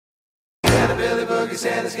Santa Billy Boogie,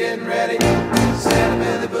 Santa's getting ready. Santa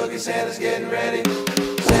Billy Boogie, Santa's getting ready.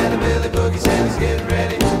 Santa Billy Boogie, Santa's getting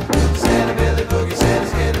ready. Santa Billy Boogie,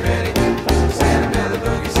 Santa's getting ready. Santa Billy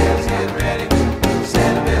Boogie, Santa's getting ready.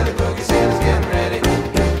 Santa Billy Boogie, Santa's getting ready.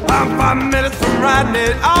 I'm 5 minutes from riding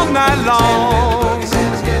it all night long.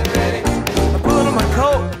 Santa's getting ready. I put on my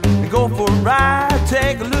coat and go for a ride.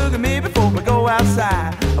 Take a look at me before we go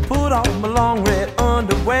outside. I put on my long red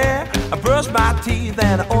underwear. I brush my teeth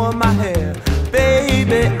and I oil my hair.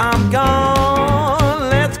 Baby, I'm gone.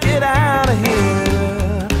 Let's get out of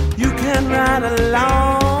here. You can ride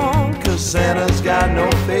along, 'cause Santa's got no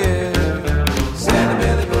fear. Santa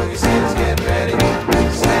Billy Boogie, Santa's getting ready.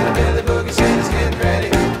 Santa Billy Boogie, Santa's getting ready.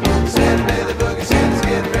 Santa Billy Boogie, Santa's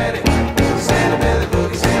getting ready. Santa Billy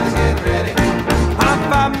Boogie, Santa's getting ready. I'm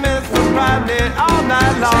 5 minutes from riding it all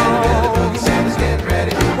night long. Santa Billy Boogie, Santa's getting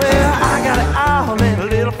ready. Well, I got an all and a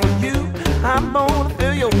little for you. I'm gonna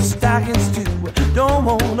fill your stockings too. Don't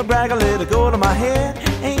wanna brag, I let it go to my head.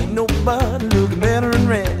 Ain't nobody looking better in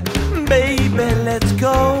red. Baby, let's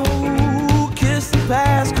go. Kiss the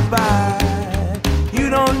past goodbye. You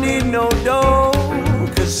don't need no dough,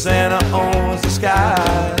 'cause Santa owns the sky.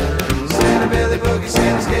 Santa Billy Boogie,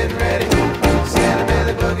 Santa's getting ready. Santa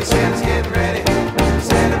Billy Boogie, Santa's getting ready.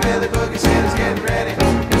 Santa Billy Boogie, Santa's getting ready.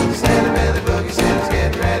 Santa Billy Boogie, Santa's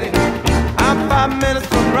getting ready. I'm 5 minutes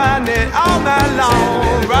from riding it all night long.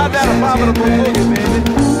 Ride that abominable boogie, baby.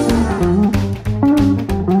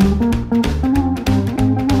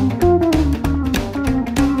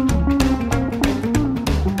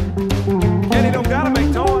 Kenny don't gotta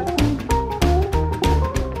make toys.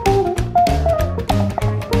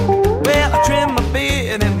 Well, I trim my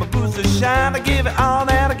beard and my boots are shine. I give it all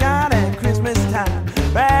that I got at Christmas time.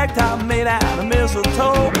 Ragtop made out of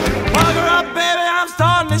mistletoe. Hug her up, baby, I'm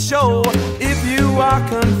starting to show. If you are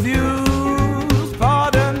confused,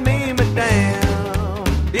 pardon me, madam.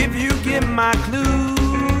 If you get my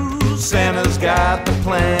clues, Santa's got the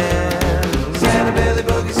plan. Santa Billy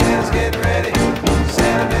Boogie, Santa's getting ready.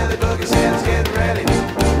 Santa Billy Boogie, Santa's getting ready.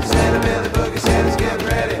 Santa Billy Boogie, Santa's getting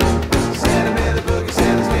ready. Santa Billy Boogie,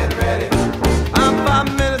 Santa's getting ready. I'm 5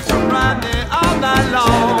 minutes from riding it all night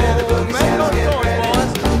long. Santa Billy Boogie, Santa's getting ready.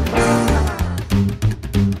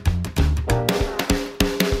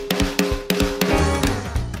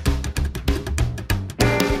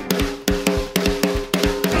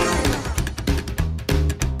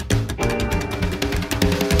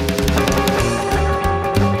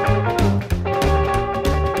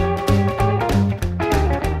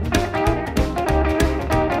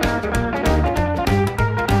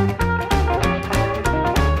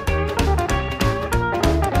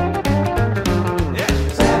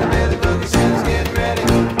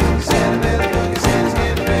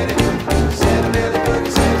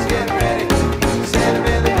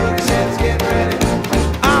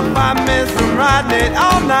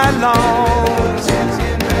 All night long.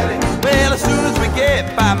 Well, as soon as we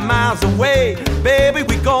get 5 miles away, baby,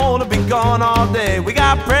 we gonna be gone all day. We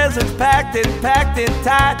got presents packed in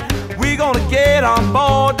tight. We gonna get on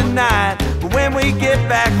board tonight. But when we get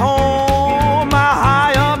back home, I'll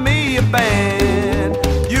hire me a band.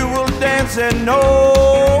 You will dance and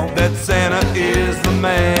know that Santa is the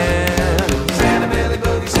man. Santa Billy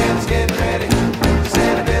Boogie, Santa's getting ready.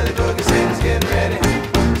 Santa Billy Boogie, Santa's getting ready.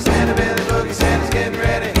 Santa Billy Boogie, Santa's getting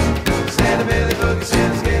ready. Santa Billy Boogie,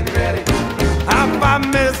 Santa's getting ready. I'm 5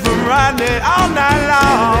 minutes from riding it all night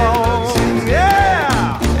long.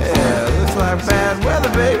 Yeah! Yeah, looks like bad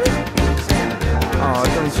weather, baby. Oh,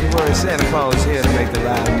 don't you worry, Santa Claus is here to make the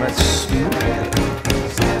ride much smoother.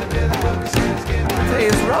 Hey,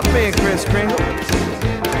 it's rough being Kris Kringle.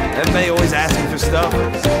 Everybody always asking for stuff.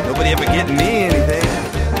 Nobody ever getting me anything.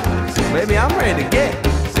 Baby, I'm ready to get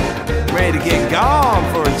gone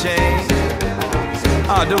for a change.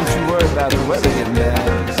 Oh, don't you worry about the weather getting bad.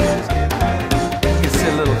 You can sit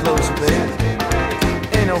a little closer, baby.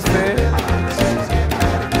 Ain't no fear.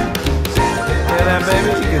 Hear that, baby?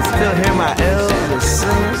 You can still hear my elves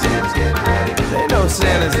singing. They know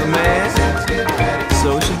Santa's the man.